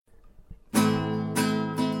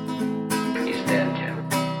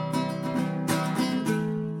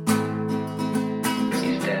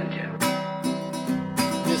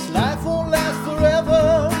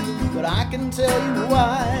and tell you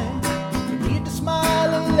why. You need to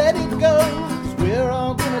smile and let it go, 'cause we're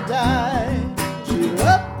all gonna die. Cheer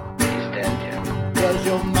up, He's dead, Jim. 'cause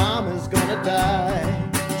your mama's gonna die.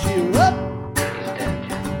 Cheer up, He's dead,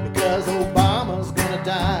 Jim. because Obama's gonna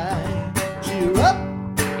die. Cheer up,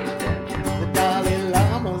 He's dead, Jim. the Dalai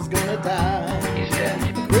Lama's gonna die. He's dead,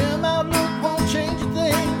 Jim. Grim outlook won't change a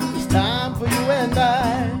thing. It's time for you and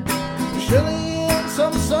I. Surely in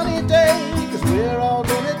some sunny day, 'cause we're all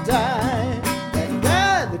gonna die. That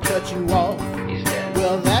guy that cut you off, He's dead.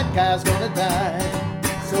 well, that guy's gonna die.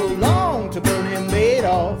 So long to Bernie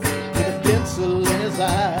Madoff with a pencil in his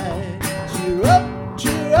eye. Cheer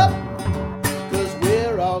up, 'cause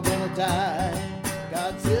we're all gonna die.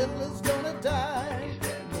 Godzilla's gonna die.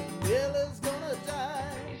 Manila's gonna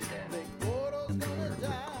die. Big Gordo's gonna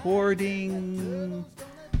die. Recording.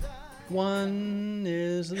 One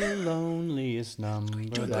is the loneliest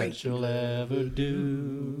number that you'll ever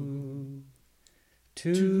do.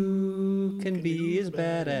 Two can be as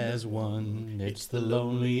bad as one. It's the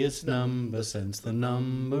loneliest number since the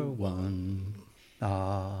number one.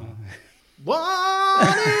 Ah. One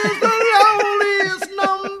is the loneliest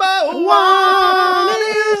number. One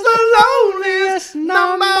is the loneliest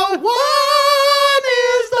number. One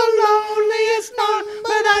is the loneliest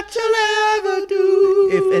number that you'll ever do.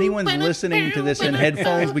 If anyone's listening to this in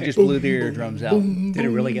headphones, we just blew the eardrums out. Did it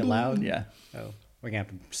really get loud? Yeah. Oh, we're going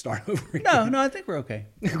to have to start over. No, I think we're okay.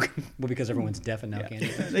 Well, because everyone's deaf and now can't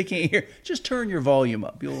hear. They can't hear. Just turn your volume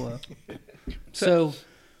up. You'll. So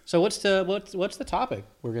what's the topic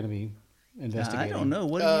we're going to be investigating? I don't know.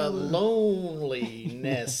 What do you?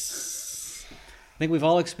 Loneliness. I think we've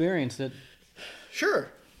all experienced it. Sure.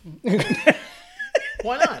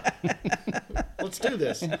 Why not? Let's do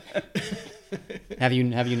this. Have you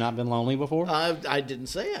not been lonely before? I didn't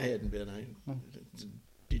say I hadn't been.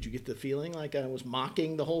 Did you get the feeling like I was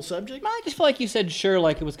mocking the whole subject? I just feel like you said sure,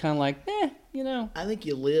 like it was kind of like, I think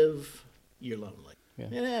you live, you're lonely. Yeah.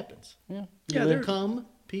 It happens. Yeah. People come,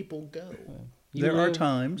 people go. You There are live,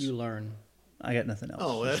 times. You learn. I got nothing else.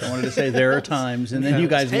 Oh, I wanted to say there are times, and then you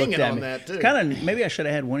guys hanging looked at on me. that, too. Kind of. Maybe I should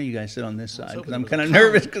have had one of you guys sit on this side because hoping I'm it was kind a of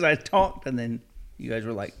nervous because I talked, and then you guys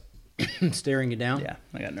were like, Staring you down. "Yeah,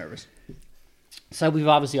 I got nervous." So we've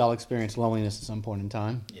obviously all experienced loneliness at some point in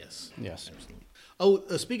time. Yes. Yes. Absolutely. Oh,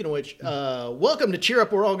 speaking of which, welcome to Cheer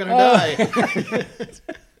Up, We're All Gonna Die.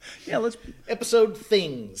 Yeah, let's Episode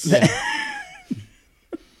Things.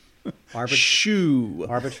 shoo.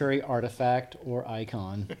 Arbitrary artifact or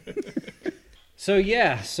icon. So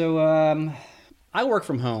I work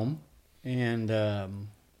from home and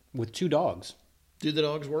with 2 dogs. Do the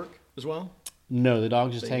dogs work as well? No, the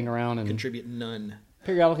dogs just hang around and Contribute none.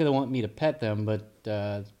 periodically they want me to pet them, but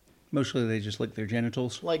Mostly they just lick their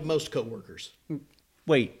genitals. Like most coworkers.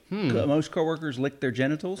 Wait, most coworkers lick their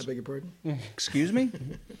genitals? I beg your pardon? Excuse me?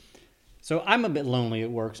 so I'm a bit lonely at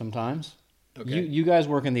work sometimes. Okay. You guys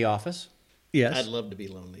work in the office. Yes. I'd love to be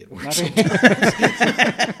lonely at work.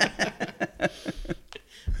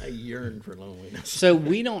 I yearn for loneliness. So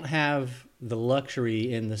we don't have the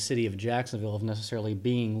luxury in the city of Jacksonville of necessarily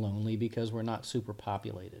being lonely because we're not super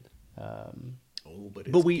populated. But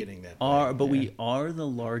it's But we getting that are. bad. But we are the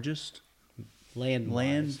largest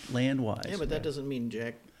Land-wise. land-wise. Yeah, but that doesn't mean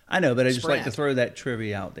Jack I know, but I just like to Sprat. throw that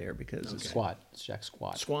trivia out there because it's Squat. It's Jack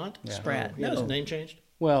Squat. Squat? Sprat. Oh, he had his No. name changed?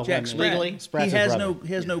 Well, Jack I mean, Sprat. legally? Sprat's He his has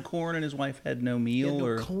brother. no corn, and his wife had no He had meal no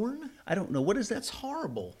or corn? I don't know what is that. That's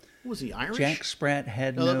horrible. Was he Irish? Jack Sprat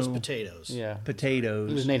had No, no that was potatoes. Yeah. potatoes,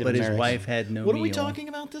 He was Native but his American. wife had no What meal. are we talking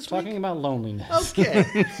about this Talking week? about loneliness.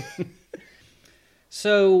 Okay.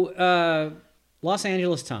 So, Los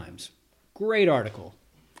Angeles Times, great article.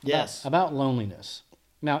 Yes. About loneliness.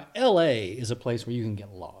 Now, L.A. is a place where you can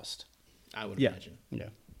get lost. I would Yeah. imagine. Yeah.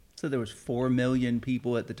 So there was 4 million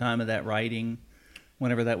people at the time of that writing,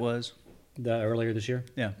 whenever that was. Earlier this year.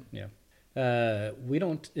 Yeah. Yeah. We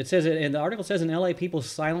don't. It says it, and the article says in L.A. people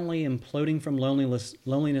silently imploding from loneliness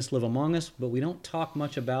live among us, but we don't talk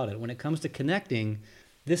much about it. When it comes to connecting,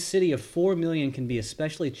 this city of 4 million can be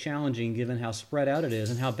especially challenging given how spread out it is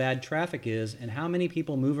and how bad traffic is and how many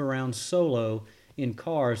people move around solo in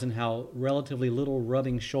cars and how relatively little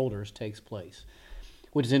rubbing shoulders takes place.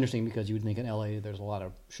 Which is interesting because you would think in L.A. there's a lot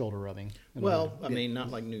of shoulder rubbing. Well, I mean,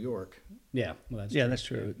 not like New York. Yeah. Well, that's Yeah, that's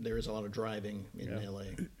true. There is a lot of driving in LA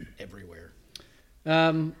everywhere.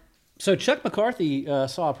 So Chuck McCarthy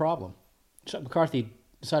saw a problem. Chuck McCarthy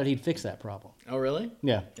decided he'd fix that problem. Oh, really?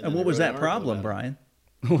 Yeah. And what was that problem, Brian?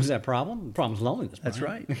 What was that problem? The problem's loneliness.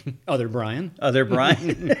 Brian. That's right. Other Brian. Other Brian.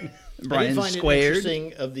 I did Brian find squared. it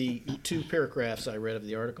interesting of the 2 paragraphs I read of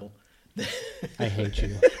the article. I hate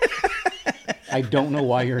you. I don't know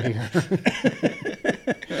why you're here.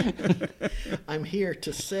 I'm here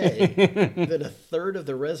to say that a third of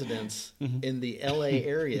the residents in the LA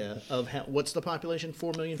area what's the population?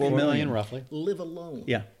 4 million. 4 4 million. million roughly. live alone.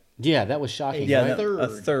 Yeah. Yeah, that was shocking. Yeah, right? third. a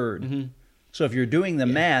third. So if you're doing the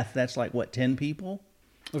math, that's like, what, 10 people?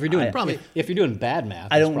 If you're doing Probably- if you're doing bad math,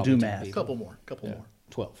 I it's don't probably do 10 math. people. Couple more.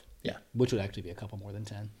 12. Yeah. Which would actually be a couple more than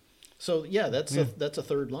 10. So yeah, that's a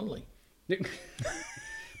third lonely.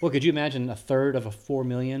 Well, could you imagine a third of a 4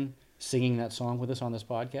 million singing that song with us on this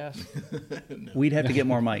podcast? We'd have to get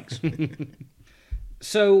more mics.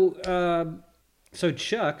 So, so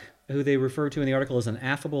Chuck, who they refer to in the article as an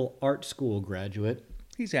affable art school graduate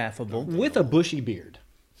He's affable. with a bushy beard.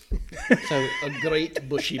 So, A great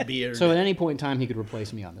bushy beard. so at any point in time, he could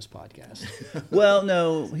replace me on this podcast. Well,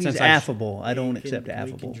 no, he's Since I- affable. I don't We can- accept We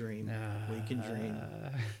affable. can dream. We can dream.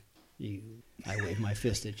 I wave my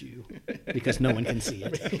fist at you because no one can see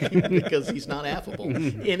it. Because he's not affable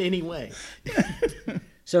in any way.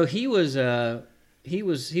 So he was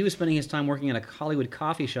spending his time working at a Hollywood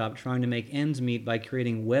coffee shop trying to make ends meet by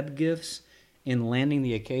creating web gifs and landing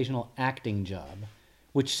the occasional acting job,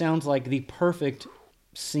 which sounds like the perfect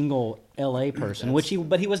single LA person. But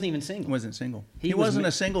he wasn't even single. Wasn't single. He He, was wasn't ma-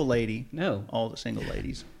 a single lady. No. All the single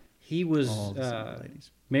ladies. He was All the single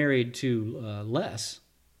ladies. married to Les,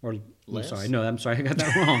 or Les? I'm sorry, I got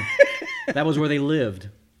that wrong. That was where they lived.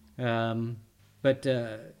 But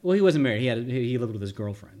he wasn't married. He lived with his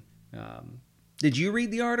girlfriend. Did you read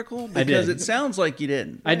the article? I Because did. it sounds like you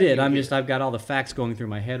didn't. I did. I've got all the facts going through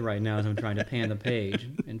my head right now as I'm trying to pan the page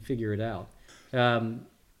and figure it out.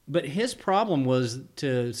 But his problem was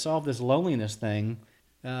to solve this loneliness thing.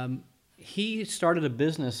 He started a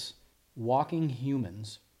business walking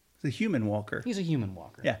humans. The human walker. He's a human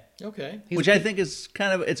walker. Yeah. Okay. He's Which a- I think is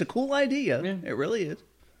it's a cool idea. Yeah. It really is.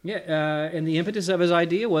 Yeah, and the impetus of his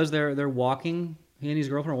idea was they're walking. He and his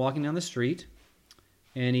girlfriend are walking down the street,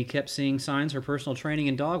 and he kept seeing signs for personal training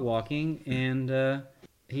and dog walking, and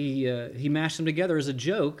he mashed them together as a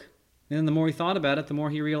joke. And then the more he thought about it, the more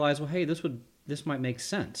he realized, well, hey, this might make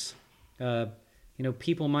sense.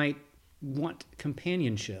 People might want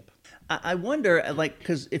companionship. I wonder, like,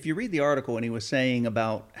 because if you read the article and he was saying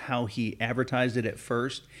about how he advertised it at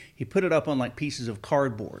first, he put it up on like pieces of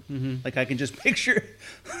cardboard. Like I can just picture.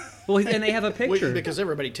 Well, and they have a picture. Because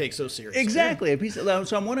everybody takes those seriously. Exactly. A piece of,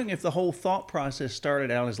 so I'm wondering if the whole thought process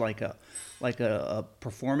started out as like a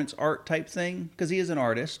performance art type thing, because he is an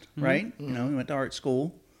artist, right? You know, he went to art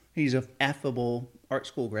school. He's a affable art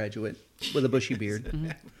school graduate with a bushy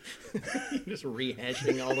beard. Just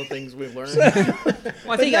rehashing all the things we've learned.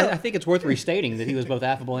 Well, I think it's worth restating that he was both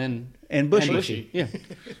affable and bushy. Yeah.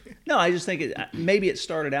 No, I just think maybe it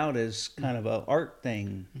started out as kind of a art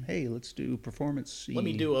thing. Hey, let's do performance. Let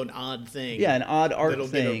me do an odd thing. Yeah, an odd art that'll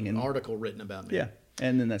thing, get an and article written about me. yeah,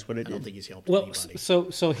 and then that's what it I don't did. think he's helped Well, anybody.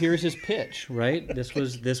 so here's his pitch, right? This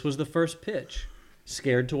was the first pitch.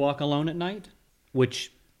 Scared to walk alone at night?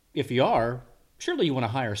 Which, if you are, surely you want to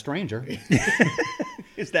hire a stranger.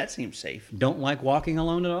 That seems safe. Don't like walking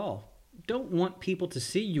alone at all. Don't want people to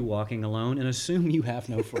see you walking alone and assume you have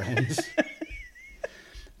no friends.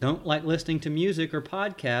 Don't like listening to music or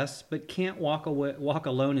podcasts, but can't walk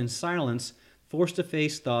alone in silence, forced to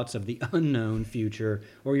face thoughts of the unknown future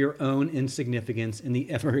or your own insignificance in the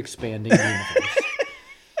ever-expanding universe.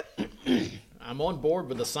 I'm on board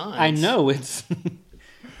with the signs. I know it's.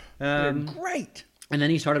 They're great. And then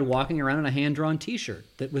he started walking around in a hand-drawn T-shirt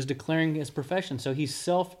that was declaring his profession. So he's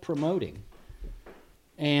self-promoting,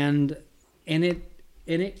 and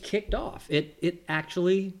it kicked off. It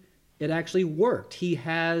actually worked. He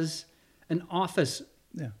has an office,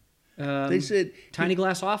 Yeah. They said tiny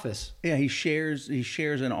glass office. yeah, he shares a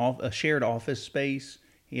shared office space.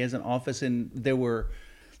 He has an office, and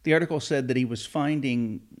the article said that he was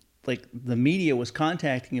finding, like, the media was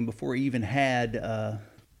contacting him before he even had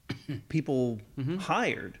people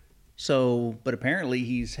hired. So, but apparently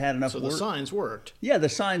he's had enough So work. the signs worked. Yeah, the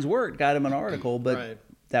signs worked, got him an article, but Right.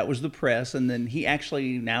 that was the press, and then he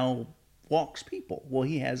actually now walks people. Well,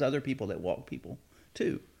 he has other people that walk people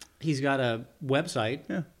too. He's got a website.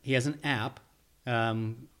 Yeah. He has an app.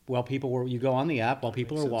 You go on the app while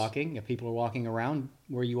people are sense. walking. If people are walking around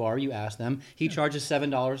where you are, you ask them. He charges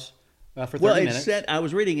 $7 for 30 Well, it's minutes. set. I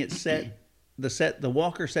was reading it set. The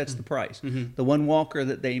walker sets the price. The one walker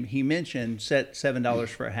that he mentioned set $7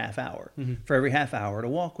 for a half hour for every half hour to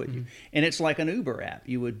walk with you, and it's like an Uber app.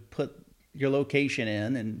 You would put your location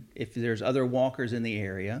in, and if there's other walkers in the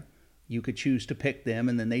area, you could choose to pick them,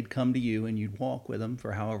 and then they'd come to you, and you'd walk with them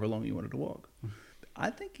for however long you wanted to walk. I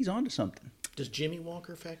think he's onto something. Does Jimmy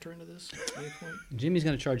Walker factor into this at any point? Jimmy's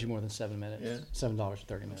going to charge you more than 7 minutes. Yeah. $7 for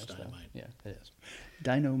 30 minutes. Though. dynamite. Yeah, it is.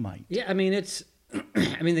 Dynamite. Yeah, I mean it's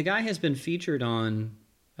I mean, the guy has been featured on,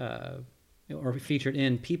 or featured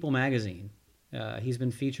in People magazine. He's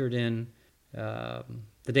been featured in the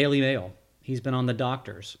Daily Mail. He's been on The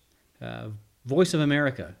Doctors, Voice of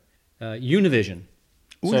America, Univision.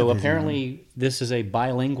 So Univision. apparently, this is a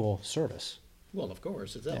bilingual service. Well, of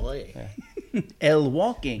course, it's L.A. El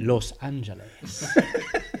Walking. Los Angeles,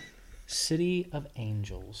 City of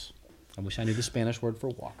Angels. I wish I knew the Spanish word for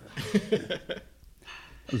walker.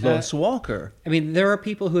 Los Walker. I mean, there are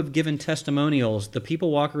people who have given testimonials. The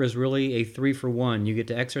People Walker is really a 3-for-1. You get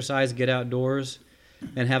to exercise, get outdoors,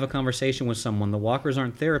 and have a conversation with someone. The walkers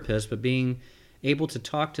aren't therapists, but being able to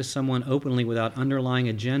talk to someone openly without underlying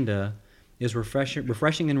agenda is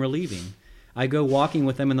refreshing and relieving. I go walking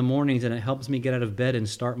with them in the mornings, and it helps me get out of bed and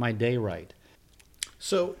start my day right.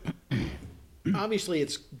 So, obviously,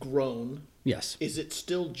 it's grown. Yes. Is it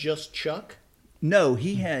still just Chuck? No,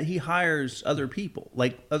 he hires other people.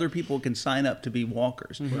 Like other people can sign up to be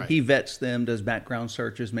walkers. Right. He vets them, does background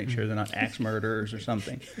searches, make sure they're not axe murderers or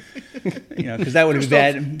something. Because that would be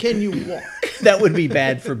bad. Can you walk? That would be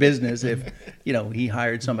bad for business if he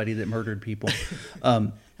hired somebody that murdered people.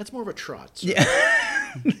 That's more of a trot. Sir.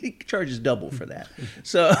 Yeah, he charges double for that.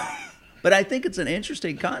 So, but I think it's an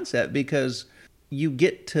interesting concept because you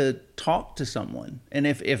get to talk to someone, and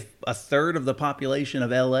if a third of the population of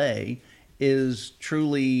LA is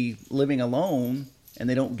truly living alone and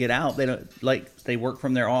they don't get out, they work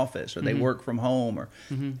from their office or they work from home, or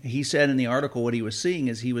he said in the article what he was seeing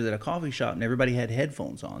is he was at a coffee shop and everybody had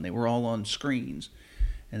headphones on. They were all on screens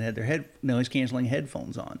and they had their noise canceling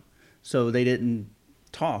headphones on, so they didn't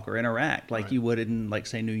talk or interact like you would in, like,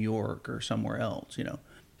 say, New York or somewhere else.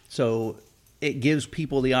 So it gives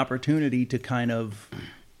people the opportunity to kind of,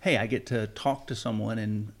 hey, I get to talk to someone,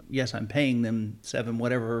 and yes, I'm paying them $7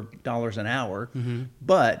 whatever an hour,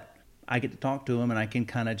 but I get to talk to them and I can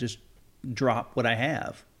kind of just drop what I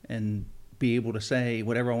have and be able to say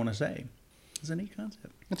whatever I want to say. It's a neat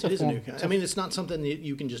concept. It is a new kind. I mean, it's not something that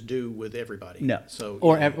you can just do with everybody. No. So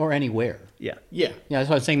Or anywhere. Yeah. yeah, Yeah, that's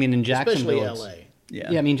what I was saying. I mean, in Jacksonville, especially it's- L.A. Yeah.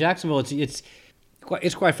 Yeah, I mean, Jacksonville, it's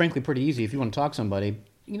quite frankly pretty easy. If you want to talk to somebody,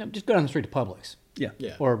 just go down the street to Publix. Yeah.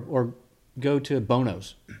 Yeah. Or go to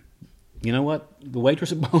Bono's. You know what? The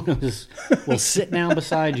waitress at Bono's will sit down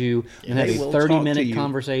beside you and have They a will talk to 30-minute you.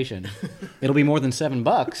 conversation. It'll be more than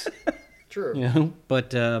 $7, True.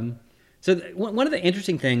 But one of the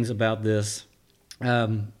interesting things about this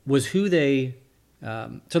was who they.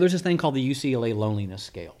 So there's this thing called the UCLA Loneliness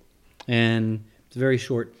Scale, and it's a very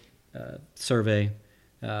short survey.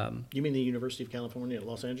 You mean the University of California at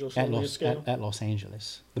Los Angeles? At Loneliness scale? at Los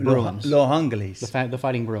Angeles, the Los Bruins, Angeles. the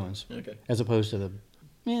Fighting Bruins, Okay. as opposed to the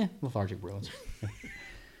lethargic Bruins.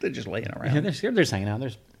 They're just laying Yeah, around. they're just hanging out.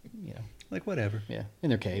 There's, Like, whatever. in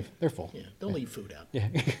their cave. They're full. Yeah, don't leave food out. Yeah.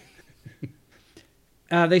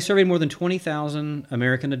 They surveyed more than 20,000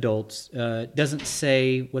 American adults. Doesn't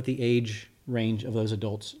say what the age range of those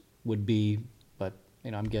adults would be, but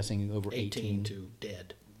I'm guessing over 18. to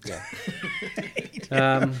dead. Yeah.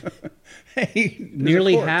 Hey, there's a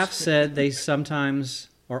Nearly corpse. half said they sometimes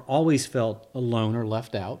or always felt alone or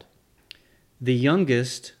left out. The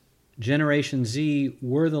youngest, Generation Z,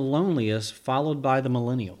 were the loneliest, followed by the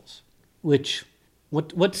millennials. Which,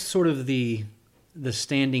 what's sort of the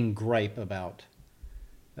standing gripe about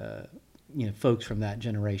folks from that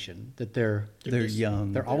generation, that they're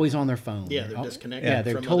young. they're always on their phone. Yeah, they're disconnected Yeah,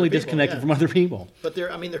 they're from totally other people, disconnected yeah. from other people. But they're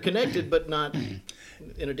connected, but not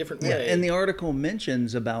in a different way. And the article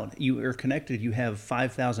mentions about you are connected. You have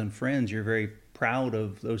 5,000 friends. You're very proud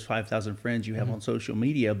of those 5,000 friends you have on social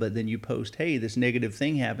media. But then you post, hey, this negative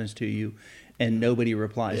thing happens to you, and nobody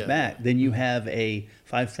replies Yeah. back. Then you have a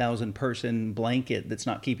 5,000 person blanket that's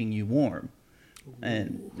not keeping you warm,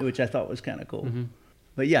 and which I thought was kind of cool.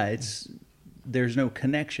 But yeah, there's no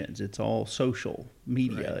connections. It's all social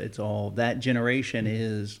media. Right. It's all that generation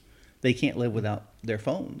is. They can't live without their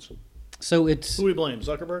phones. So it's Who do we blame?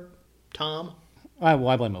 Zuckerberg? Tom? I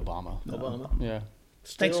blame Obama. Obama? Yeah.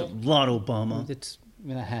 Thanks a Still? lot, Obama.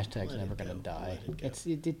 That hashtag's Let never it going to go. die. Let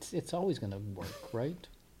it go. It's always going to work, right?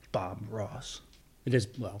 Bob Ross. It is,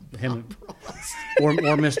 well, him or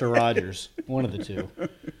Mr. Rogers, one of the two. Yeah.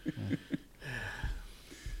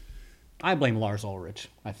 I blame Lars Ulrich,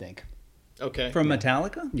 I think. Okay. From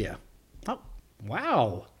Metallica? Yeah. Oh,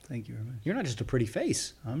 wow. Thank you very much. You're not just a pretty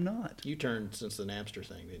face. I'm not. You turned since the Napster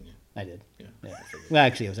thing, didn't you? I did. Yeah. Yeah. Well,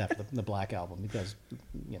 actually, it was after the Black Album because,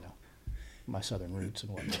 my southern roots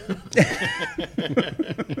and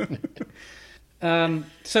whatnot.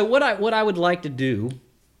 So what I would like to do,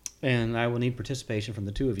 and I will need participation from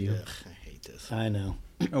the two of you. Ugh, I hate this. I know.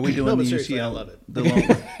 Are we doing No, the but seriously, I UCL? love it.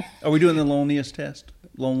 Are we doing the loneliest test?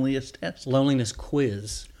 loneliest test? Loneliness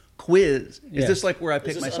quiz. Quiz. Is Yes. this like where I Is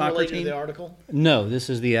pick this my soccer unrelated to team? the article? No, this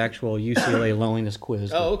is the actual UCLA loneliness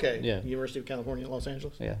quiz. Oh, okay. Yeah. University of California, Los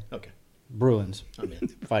Angeles? Yeah. Okay. Bruins. I'm in.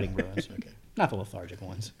 Fighting Bruins. Okay. Not the lethargic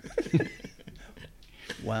ones.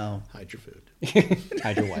 Wow. Hide your food.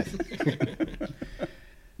 Hide your wife.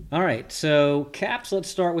 All right, so Caps, let's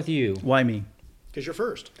start with you. Why me? Because you're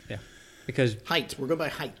first. Yeah. Because Height. We're going by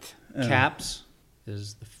height. Caps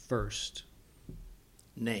is the first.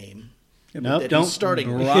 Name. Nope, That don't. he's starting.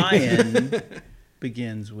 Brian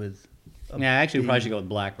begins with. Yeah, actually, we probably should go with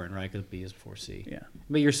Blackburn, right? Because B is before C. Yeah.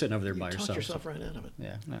 But you're sitting over there You by talked yourself. yourself right out of it.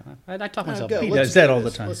 Yeah, no, I talk All right, myself. go. Out. He Let's does that do all the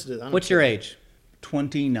this. time. Let's do that. I don't What's care. your age?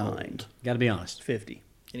 29. Got to be honest. 50.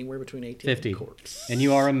 Anywhere between 18 50. and corpse. And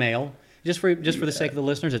you are a male. Just for the sake of the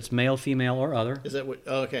listeners, it's male, female, or other. Is that what?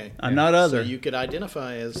 Oh, okay. I'm not other. So you could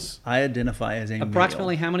identify as I identify as a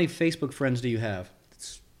Approximately male. how many Facebook friends do you have?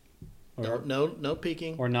 no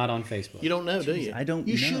peeking. Or not on Facebook? You don't know, do you? I don't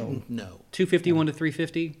You know. shouldn't know. 251 to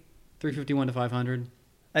 350? 351 to 500?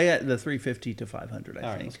 I got the 350 to 500, I All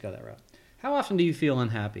right, think. let's go that route. How often do you feel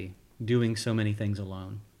unhappy doing so many things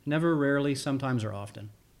alone? Never, rarely, sometimes, or often?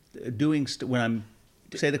 When I'm.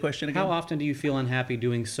 Say the question again. How often do you feel unhappy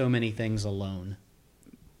doing so many things alone?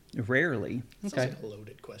 Rarely. Sounds Okay. like a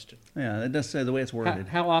loaded question. Yeah, that does say the way it's How, worded.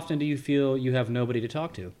 how often do you feel you have nobody to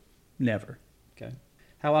talk to? Never. Okay.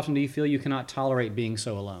 How often do you feel you cannot tolerate being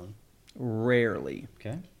so alone? Rarely.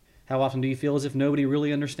 Okay. How often do you feel as if nobody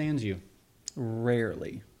really understands you?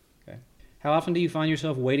 Rarely. Okay. How often do you find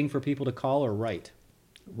yourself waiting for people to call or write?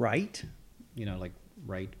 Right? You know, like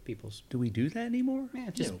write people's. Do we do that anymore?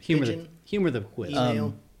 Just know, humor pigeon. the quiz.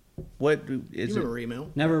 Email. What you is it? remember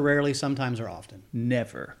email? Never, rarely, sometimes, or often.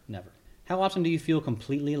 Never. Never. How often do you feel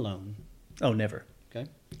completely alone? Oh, never. Okay.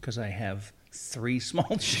 Because I have 3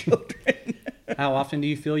 small children. How often do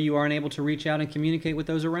you feel you are unable to reach out and communicate with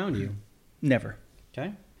those around you? Never.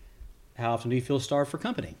 Okay. How often do you feel starved for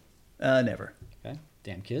company? Never. Okay.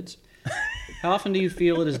 Damn kids. How often do you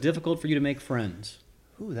feel it is difficult for you to make friends?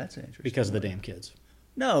 Ooh, that's interesting. Because of the damn kids.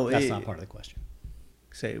 No, That's not part of the question.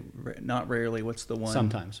 Say not rarely. What's the one?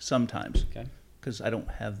 Sometimes. Sometimes. Okay. Because I don't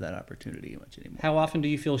have that opportunity much anymore. How often do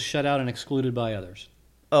you feel shut out and excluded by others?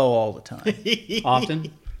 Oh, all the time.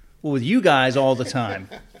 Often? Well, with you guys, all the time.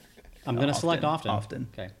 I'm going to select often. Often.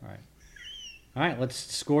 Okay, all right. All right, let's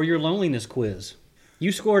score your loneliness quiz.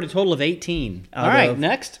 You scored a total of 18. Out All right, of-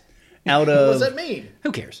 next. Out What does of that mean?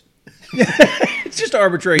 Who cares? it's just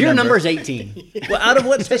arbitrary. Your number is 18. Well, out of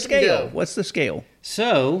what's the scale? Go. What's the scale?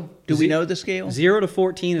 So, Do we know the scale? 0 to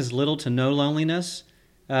 14 is little to no loneliness.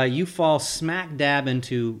 You fall smack dab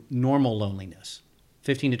into normal loneliness.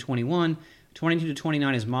 15 to 21. 22 to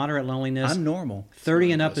 29 is moderate loneliness. I'm normal.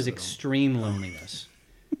 30 and up is extreme loneliness.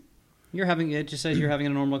 It just says you're having a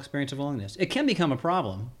normal experience of loneliness. It can become a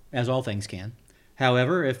problem, as all things can.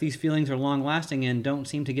 However, if these feelings are long lasting and don't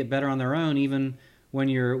seem to get better on their own, even when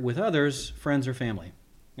you're with others, friends, or family.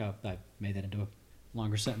 Oh, I made that into a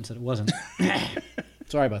longer sentence than it wasn't.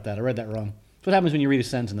 Sorry about that. I read that wrong. That's what happens when you read a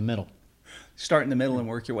sentence in the middle. Start in the middle and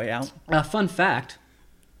work your way out. Fun fact.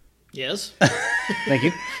 Yes. Thank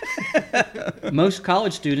you. Most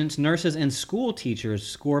college students, nurses, and school teachers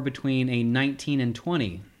score between a 19 and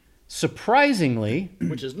 20. Surprisingly,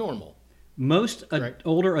 Which is normal. most Correct.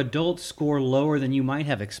 older adults score lower than you might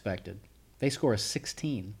have expected. They score a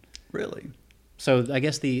 16. Really? So I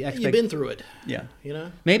guess the You've been through it. Yeah. You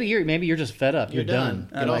know? maybe you're just fed up. You're done.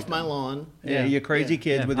 Get like off my lawn. Yeah, you crazy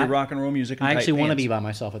kids Yeah. with your I- rock and roll music. And I tight actually want to pants. be by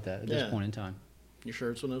myself at this Yeah. point in time. Your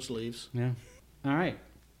shirts with no sleeves. Yeah. All right,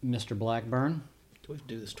 Mr. Blackburn. Do we have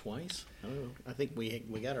to do this twice? I don't know. I think we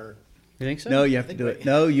got our. You think so? No, you have to think do we- it.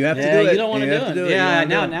 No, you have yeah, to do it. you don't want to do have it. to Yeah, You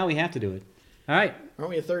don't wanna now we have to do it. All right. Aren't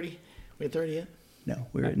we at 30? We at 30 yet? No,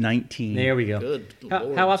 we're at 19. There we go. Good. How-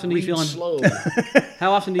 Lord. how often do you Read feel slow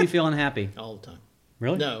How often do you feel unhappy? all the time?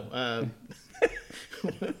 Really? No.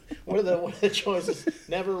 What are the choices?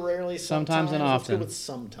 Never, rarely, Sometimes and Let's go often. with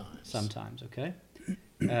sometimes. Sometimes. Okay.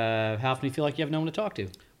 How often do you feel like you have no one to talk to?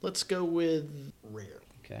 Let's go with rarely.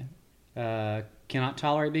 Okay. Cannot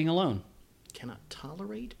tolerate being alone. Cannot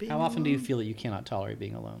tolerate being. How often do you alone? feel that you cannot tolerate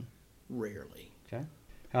being alone? Rarely. Okay.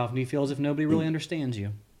 How often do you feel as if nobody really understands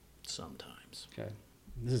you? Sometimes. Okay.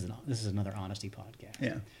 This is another honesty podcast.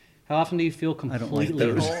 Yeah. How often do you feel I don't like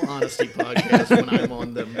completely? those. All honesty podcasts when I'm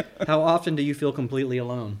on them. How often do you feel completely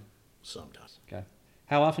alone? Sometimes. Okay.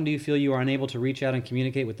 How often do you feel you are unable to reach out and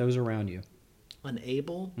communicate with those around you?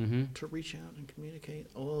 Unable Mhm. to reach out and communicate.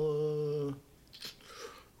 I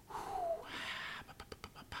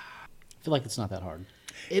feel like it's not that hard.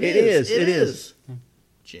 It It is. is, it is.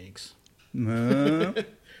 Jinx.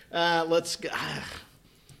 Uh, Let's go.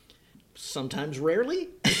 Sometimes, rarely.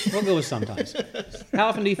 We'll go with sometimes. How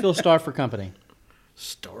often do you feel starved for company?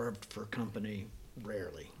 Starved for company,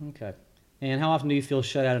 rarely. Okay. And how often do you feel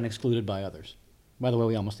shut out and excluded by others? By the way,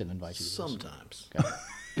 we almost didn't invite you to this. Sometimes.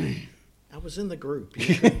 I was in the group.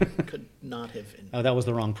 You could not have. Oh, that was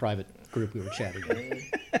the wrong private group we were chatting in.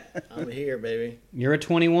 I'm here, baby. You're a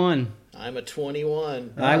 21. I'm a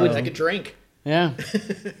 21. I would- take a drink. Yeah.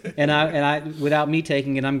 and I, without me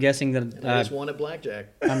taking it, I'm guessing I that just won at blackjack.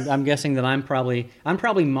 I'm guessing that I'm probably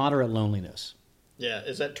moderate loneliness. Yeah,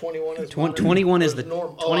 is that 21? Is 21 is the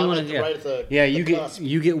norm? 21 I'm is at the, right at the yeah. the You cusp.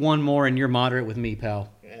 get one more, and you're moderate with me,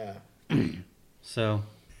 pal. Yeah. So,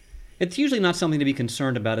 it's usually not something to be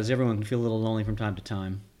concerned about, as everyone can feel a little lonely from time to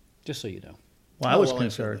time. Just so you know. Well, I was feel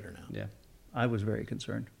concerned. better now. Yeah. I was very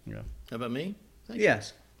concerned. Yeah. How about me? Thank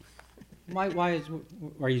Yes. Why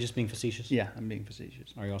are you just being facetious? Yeah, I'm being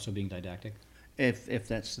facetious. Are you also being didactic? If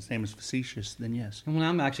that's the same as facetious, then yes. Well,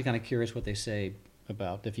 I'm actually kind of curious what they say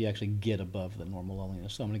about if you actually get above the normal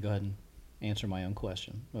loneliness. So I'm going to go ahead and answer my own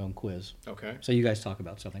question, my own quiz. you. Okay. So you guys talk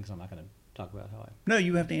about something, because I'm not going to talk about how I. No,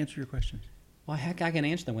 you have to answer your questions. Well, heck, I can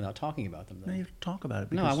answer them without talking about them. No, Though. you have to talk about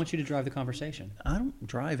it. No, I because want you to drive the conversation. I don't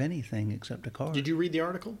drive anything except a car. Did you read the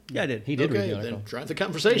article? Yeah, I did. He did read Okay, the article. then drive the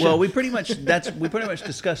conversation. Well, we pretty much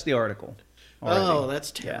discussed the article. already. Oh,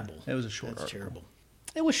 that's Yeah, terrible. it was a short That's article. terrible.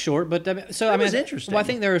 It was short, but I mean, It was interesting. Well, I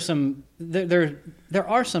think there are some. There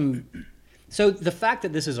are some. So the fact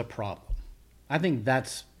that this is a problem, I think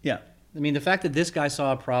that's. Yeah. I mean, the fact that this guy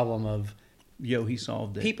saw a problem of Yo, he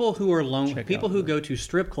solved it. people who are lonely, Check people out who the- go to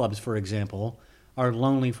strip clubs, for example, are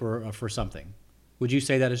lonely for something. Would you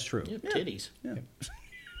say that is true? Yeah, titties. Yeah.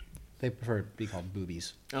 They prefer to be called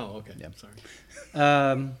boobies. Oh, okay. Yeah. Sorry.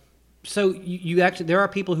 So you actually, there are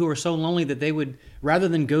people who are so lonely that they would, rather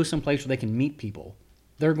than go someplace where they can meet people,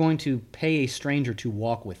 they're going to pay a stranger to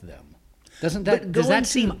walk with them. Does But that going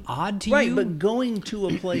seem to- odd to Right, you? but going to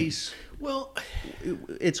a place, Well,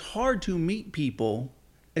 it's hard to meet people,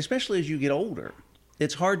 especially as you get older.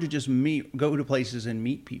 It's hard to just go to places and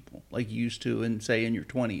meet people like you used to in, say, in your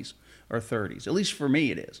 20s or 30s. At least for me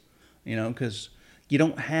it is, because you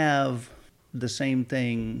don't have the same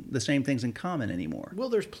things in common anymore. well,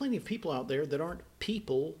 there's plenty of people out there that aren't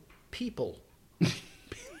people.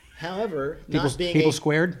 However, People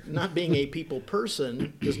squared? not being a people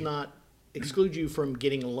person does not exclude you from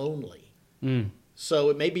getting lonely. So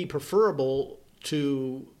it may be preferable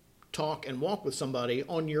to talk and walk with somebody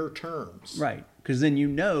on your terms. Right, because then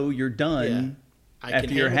you're done I after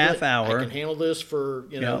can your handle half hour, I can handle this for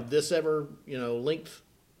Yeah. this ever length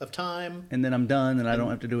of time. and then I'm done, and I don't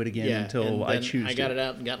have to do it again until and I then choose I to. got it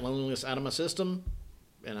out and got loneliness out of my system,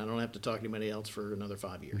 and I don't have to talk to anybody else for another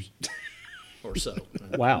 5 years or so.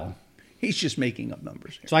 Wow. He's just making up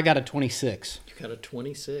numbers here. So I got a 26. You got a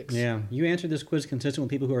 26. Yeah. You answered this quiz consistent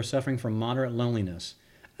with people who are suffering from moderate loneliness.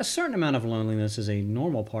 A certain amount of loneliness is a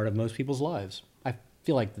normal part of most people's lives. I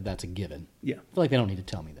feel like that's a given. Yeah. I feel like they don't need to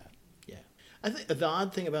tell me that. Yeah. I think the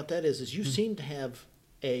odd thing about that is you seem to have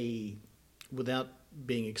without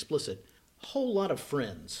being explicit, whole lot of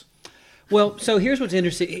friends. Well, so here's what's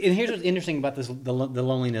interesting. And here's what's interesting about the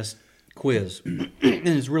loneliness quiz, and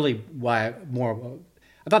it's really why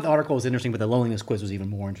I thought the article was interesting, but the loneliness quiz was even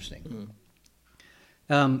more interesting.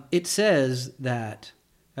 It says that,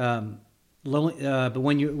 but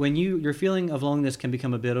when your feeling of loneliness can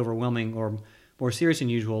become a bit overwhelming or more serious than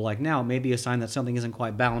usual, like now, it may be a sign that something isn't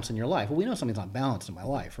quite balanced in your life. Well, we know something's not balanced in my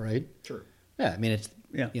life, right? Sure. Yeah, I mean, it's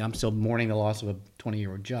I'm still mourning the loss of a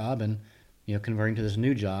 20-year-old job, and converting to this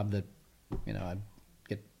new job that I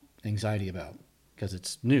get anxiety about because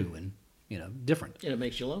it's new and different. And it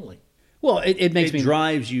makes you lonely. Well, it makes It me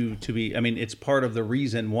drives you to be. I mean, it's part of the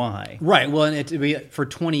reason why. right. Well, and for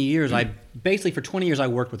 20 years, I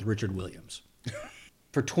worked with Richard Williams.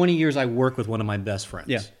 For 20 years, I worked with one of my best friends.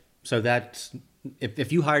 Yeah. So that's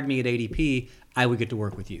if you hired me at ADP, I would get to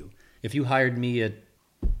work with you. If you hired me at,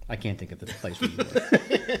 I can't think of the place where you work.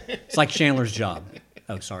 It's like Chandler's Job.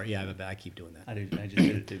 Oh, sorry. Yeah, I keep doing that. I just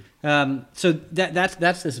did it too. So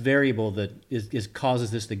that's this variable that is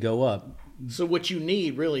causes this to go up. So what you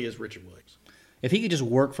need really is Richard Williams. If he could just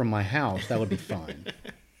work from my house, that would be fine.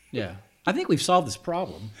 Yeah, I think we've solved this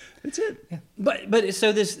problem. That's it. Yeah. But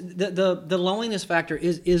so the loneliness factor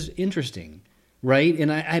is interesting, right?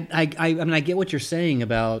 And I mean I get what you're saying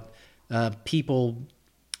about people.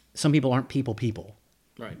 Some people aren't people,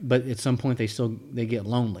 Right. but at some point they get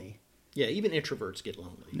lonely. Yeah, even introverts get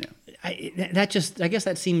lonely. Yeah. I guess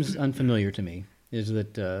that seems unfamiliar to me. Is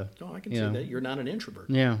that Oh, I can see that. You're not an introvert.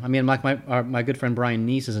 Yeah, I mean, like my good friend Brian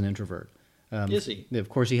Neese is an introvert. Is he? Of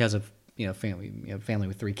course, he has a family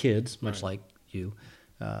with 3 kids, much like you.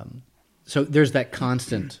 So there's that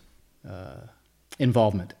constant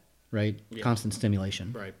involvement, right? Yeah. Constant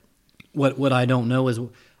stimulation. Right. What I don't know is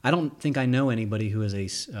I don't think I know anybody who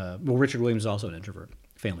is well, Richard Williams is also an introvert,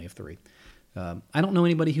 family of 3. I don't know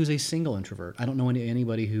anybody who's a single introvert. I don't know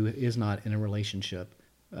anybody who is not in a relationship,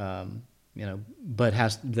 but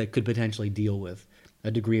that could potentially deal with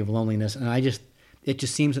a degree of loneliness. And it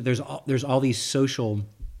just seems that there's all these social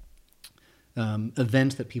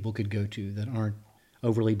events that people could go to that aren't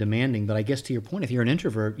overly demanding. But I guess to your point, if you're an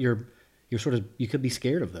introvert, you could be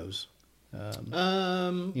scared of those. Yeah,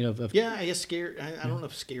 I guess scared. I don't know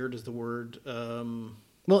if scared is the word.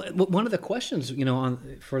 Well, one of the questions,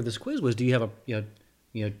 for this quiz was, do you have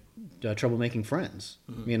trouble making friends?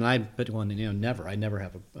 Mm-hmm. I mean, I put one, never. I never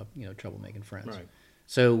have trouble making friends. Right.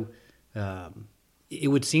 So it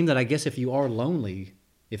would seem that I guess if you are lonely,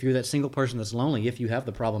 if you're that single person that's lonely, if you have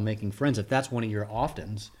the problem making friends, if that's one of your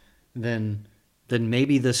oftens, then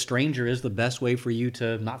maybe the stranger is the best way for you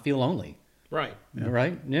to not feel lonely. Right. Yeah.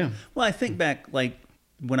 Right? Yeah. Well, I think back like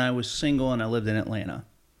when I was single and I lived in Atlanta,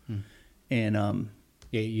 and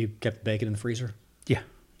Yeah, you kept bacon in the freezer? yeah,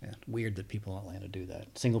 Yeah. Weird that people in Atlanta do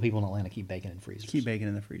that. Single people in Atlanta keep bacon in freezers. keep bacon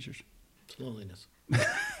in the freezers. It's loneliness.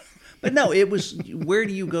 But no, it was where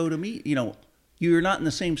do you go to meet? You're not in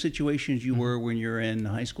the same situation as you were when you're in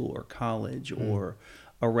high school or college or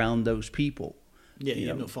around those people. Yeah, you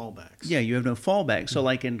have no fallbacks. Yeah, you have no fallback. So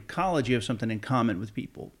like in college, you have something in common with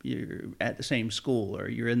people. You're at the same school or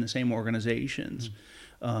you're in the same organizations.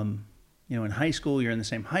 In high school, you're in the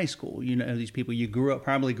same high school. You know these people. You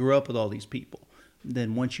probably grew up with all these people.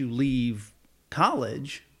 Then once you leave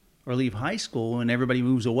college or leave high school and everybody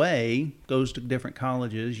moves away, goes to different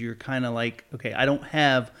colleges, you're kind of like, okay, I don't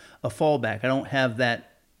have a fallback. I don't have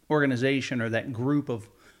that organization or that group of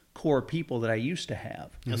core people that I used to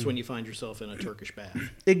have. That's when you find yourself in a Turkish bath.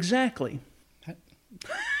 Exactly.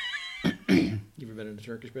 You ever been in a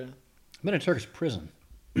Turkish bath? I've been in a Turkish prison.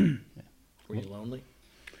 Were you lonely?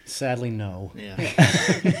 Sadly, no. Yeah.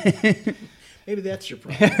 Maybe that's your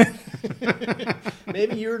problem.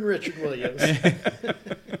 Maybe you're in Richard Williams. It's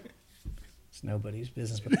nobody's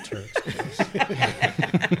business but the Turks.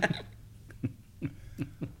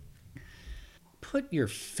 Put your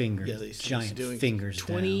fingers, Yeah, he's giant doing fingers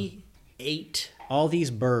 28. down. All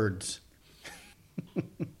these birds.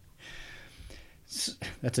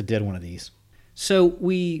 That's a dead one of these. So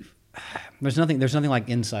there's nothing like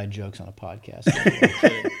inside jokes on a podcast.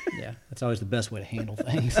 Yeah, that's always the best way to handle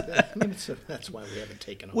things. That's why we haven't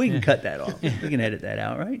taken off. We can cut that off. We can edit that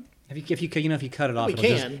out, right? If you cut it off, We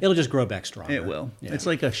can. it'll just grow back stronger. It will. Yeah. It's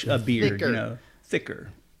like a beard, Thicker. thicker.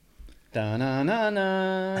 Da na na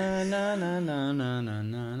na na na na na na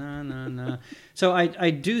na na na. So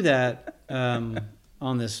I do that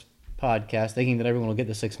on this podcast, thinking that everyone will get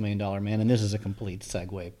the $6 Million Man, and this is a complete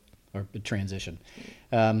segue or a transition.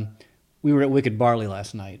 We were at Wicked Barley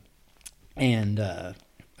last night, and a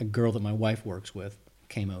girl that my wife works with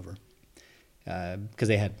came over because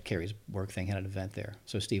they had Carrie's work thing, had an event there.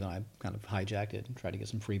 So Steve and I kind of hijacked it and tried to get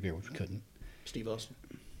some free beer, which we couldn't. Steve Austin.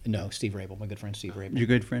 No, Steve Rabel, my good friend Steve Rabel. Your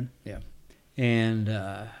good friend? Yeah. And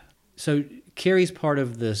so Carrie's part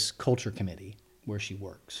of this culture committee where she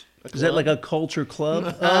works. Is that like a culture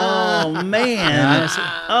club? Oh, man.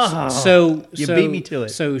 So You beat me to it.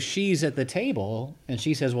 So she's at the table and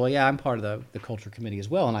she says, well, yeah, I'm part of the culture committee as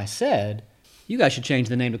well. And I said, you guys should change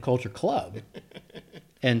the name to Culture Club.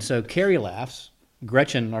 And so Carrie laughs.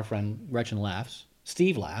 Gretchen, our friend Gretchen, laughs.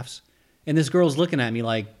 Steve laughs. And this girl's looking at me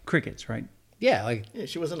like, Crickets, right? yeah, like, Yeah,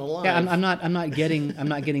 she wasn't alive. yeah, I'm not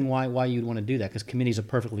getting why you'd want to do that, because committee's a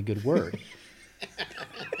perfectly good word.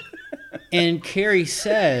 And Carrie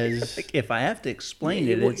says, If I have to explain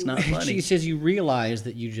it, it's not funny. she says, you realize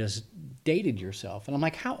that you just dated yourself. And I'm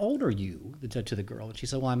like, how old are you? To the girl. And she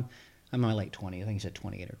said, well, I'm in my late 20s. I think she said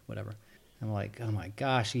 28 or whatever. I'm like, oh my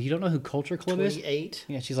gosh, you don't know who Culture Club is? 28.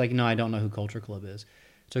 Yeah, she's like, no, I don't know who Culture Club is.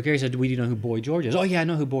 So Carrie said, do you know who Boy George is? Oh yeah, I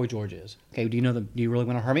know who Boy George is. Okay, do you really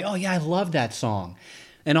want to hurt me? Oh yeah, I love that song.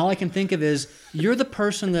 And all I can think of is, you're the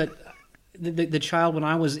person that, the child when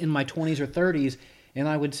I was in my 20s or 30s, and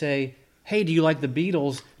I would say, hey, do you like the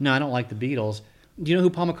Beatles? No, I don't like the Beatles. Do you know who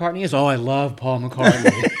Paul McCartney is? Oh, I love Paul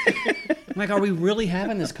McCartney. I'm like, are we really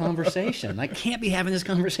having this conversation? I can't be having this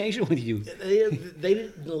conversation with you. They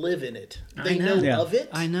didn't live in it. They know Yeah. of it.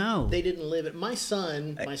 I know. They didn't live it. My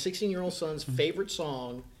 16-year-old son's favorite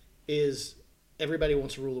song is "Everybody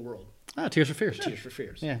Wants to Rule the World." Oh, Tears for Fears. Tears for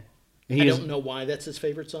Fears. Yeah. I He don't know why that's his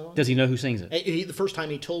favorite song. Does he know who sings it? The first time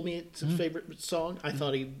he told me it's his favorite song, I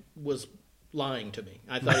thought he was lying to me.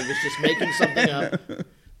 I thought he was just making something up.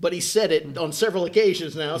 But he said it on several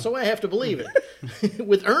occasions now, so I have to believe it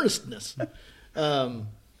with earnestness.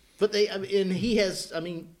 But he has. I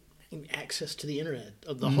mean, access to the internet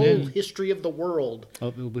of the whole history of the world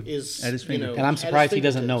Oh, is, At his you know, fingertips. and I'm at his surprised he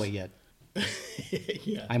doesn't know it fingertips. yet.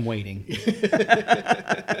 Yeah. I'm waiting.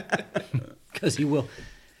 Because he will.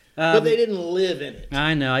 But they didn't live in it.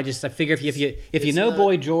 I know. I figure if you It's know not-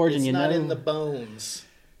 Boy George and it's you not know, in the bones.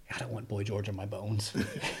 I don't want Boy George in my bones.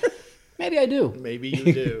 Maybe I do. Maybe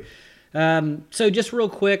you do. So just real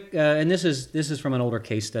quick, and this is from an older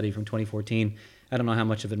case study from 2014. I don't know how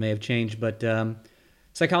much of it may have changed, but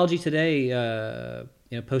Psychology Today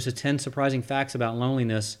posted 10 surprising facts about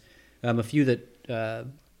loneliness. A few that I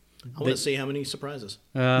want to see how many surprises.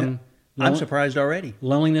 I'm surprised already.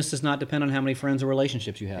 Loneliness does not depend on how many friends or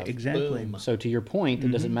relationships you have. Exactly. Boom. So to your point, it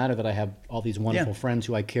doesn't matter that I have all these wonderful Yeah. friends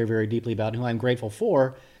who I care very deeply about and who I'm grateful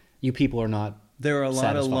for. You people are not. There are a lot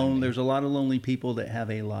of satisfying me. There's a lot of lonely people that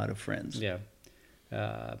have a lot of friends. Yeah.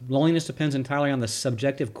 Loneliness depends entirely on the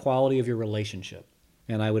subjective quality of your relationship.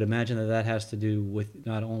 And I would imagine that has to do with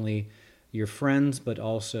not only your friends, but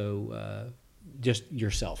also just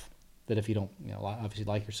yourself. That if you don't, obviously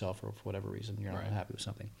like yourself or for whatever reason, you're not happy with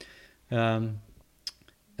something.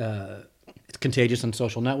 It's contagious on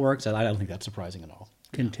social networks. I don't think that's surprising at all.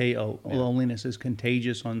 Loneliness is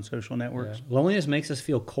contagious on social networks. Loneliness makes us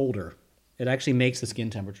feel colder. It actually makes the skin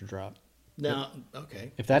temperature drop. Now,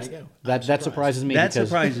 okay. If that's there you go. that I'm surprised. surprises me. That because-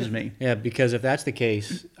 surprises me. Yeah, because if that's the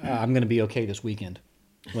case, I'm going to be okay this weekend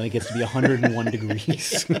when it gets to be 101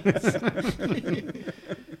 degrees.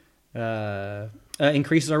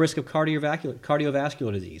 Increases our risk of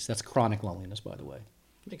cardiovascular disease. That's chronic loneliness, by the way.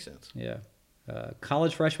 Makes sense. Yeah.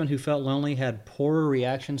 College freshmen who felt lonely had poorer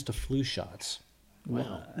reactions to flu shots.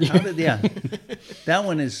 Wow. That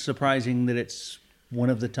one is surprising that it's one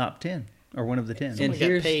of the top 10 or one of the 10. And Someone got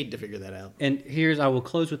here's- paid to figure that out. And I will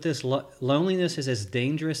close with this. Loneliness is as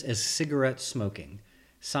dangerous as cigarette smoking.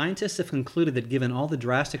 Scientists have concluded that given all the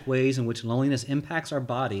drastic ways in which loneliness impacts our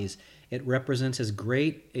bodies, it represents as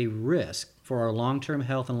great a risk for our long-term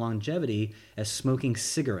health and longevity as smoking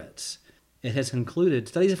cigarettes. Studies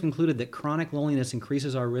have concluded that chronic loneliness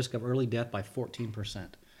increases our risk of early death by 14%.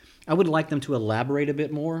 I would like them to elaborate a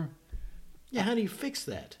bit more. Yeah, how do you fix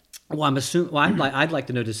that? Well, I'd like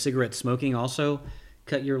to know, does cigarette smoking also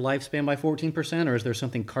cut your lifespan by 14%, or is there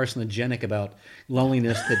something carcinogenic about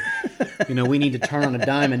loneliness that we need to turn on a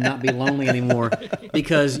dime and not be lonely anymore?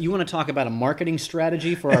 Because you want to talk about a marketing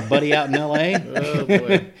strategy for our buddy out in L.A. Oh,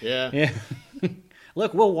 boy. Yeah. Yeah.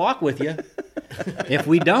 Look, we'll walk with you. If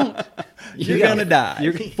we don't, You're going to die.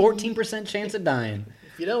 You're 14% chance of dying.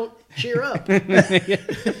 If you don't, cheer up.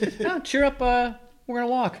 No, cheer up. We're gonna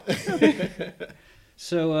walk.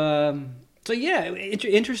 So yeah,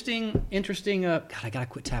 interesting. God, I gotta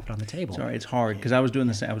quit tapping on the table. Sorry, it's hard because I was doing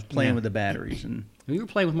this. I was playing with the batteries and You were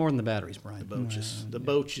playing with more than the batteries, Brian. The boaches. the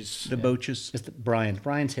boaches. It's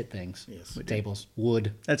Brian's hit things. Yes. With tables,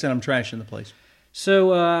 wood. That's it. I'm trashing the place.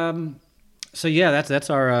 So yeah, that's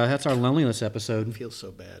our loneliness episode. I feel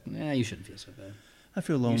so bad. Yeah, you shouldn't feel so bad. I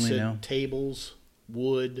feel You lonely said now. tables,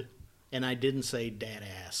 wood, and I didn't say dad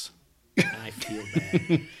ass. I feel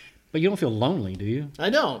bad. But you don't feel lonely, do you? I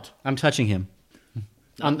don't. I'm touching him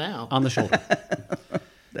Not now. on the shoulder.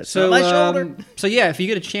 That's So, not my shoulder. so yeah, if you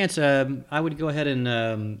get a chance, I would go ahead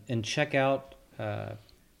and check out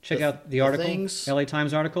the article, things. LA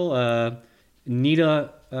Times article.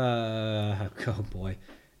 Nita, oh boy,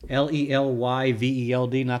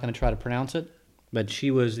 Lelyveld. Not going to try to pronounce it, but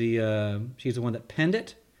she's the one that penned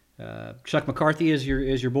it. Chuck McCarthy is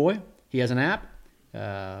your boy. He has an app.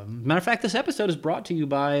 Matter of fact, this episode is brought to you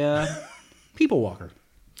by People Walker.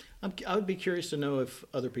 I would be curious to know if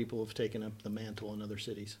other people have taken up the mantle in other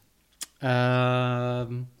cities.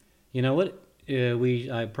 You know what?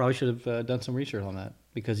 I probably should have done some research on that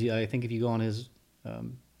because I think if you go on his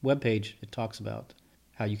webpage, it talks about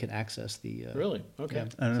how you can access the. Really? Okay. Yeah.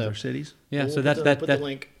 In So- other cities. Yeah, We'll so that's put the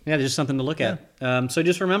link. Yeah, just something to look at. So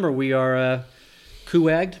just remember, we are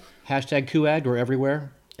Kuagged, #Kuagged. We're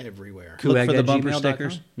everywhere. Everywhere. Look for the bumper Kuagged@gmail.com.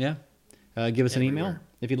 stickers. Yeah. Give us an email Everywhere.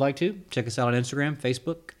 if you'd like to. Check us out on Instagram,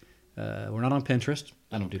 Facebook. We're not on Pinterest.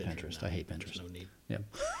 I don't do Pinterest. No, I hate there's Pinterest. no need.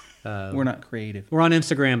 Yeah. We're not creative. We're on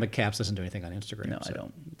Instagram, but Caps doesn't do anything on Instagram. No, I so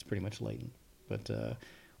don't. It's pretty much latent. But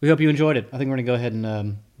we hope you enjoyed it. I think we're going to go ahead and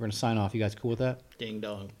we're going to sign off. You guys cool with that? Ding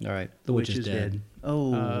dong. All right. The witch is dead.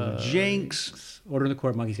 Oh, jinx. Order in the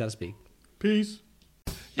court. Monkey's got to speak. Peace.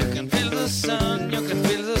 You can feel the sun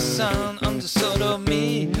on the soda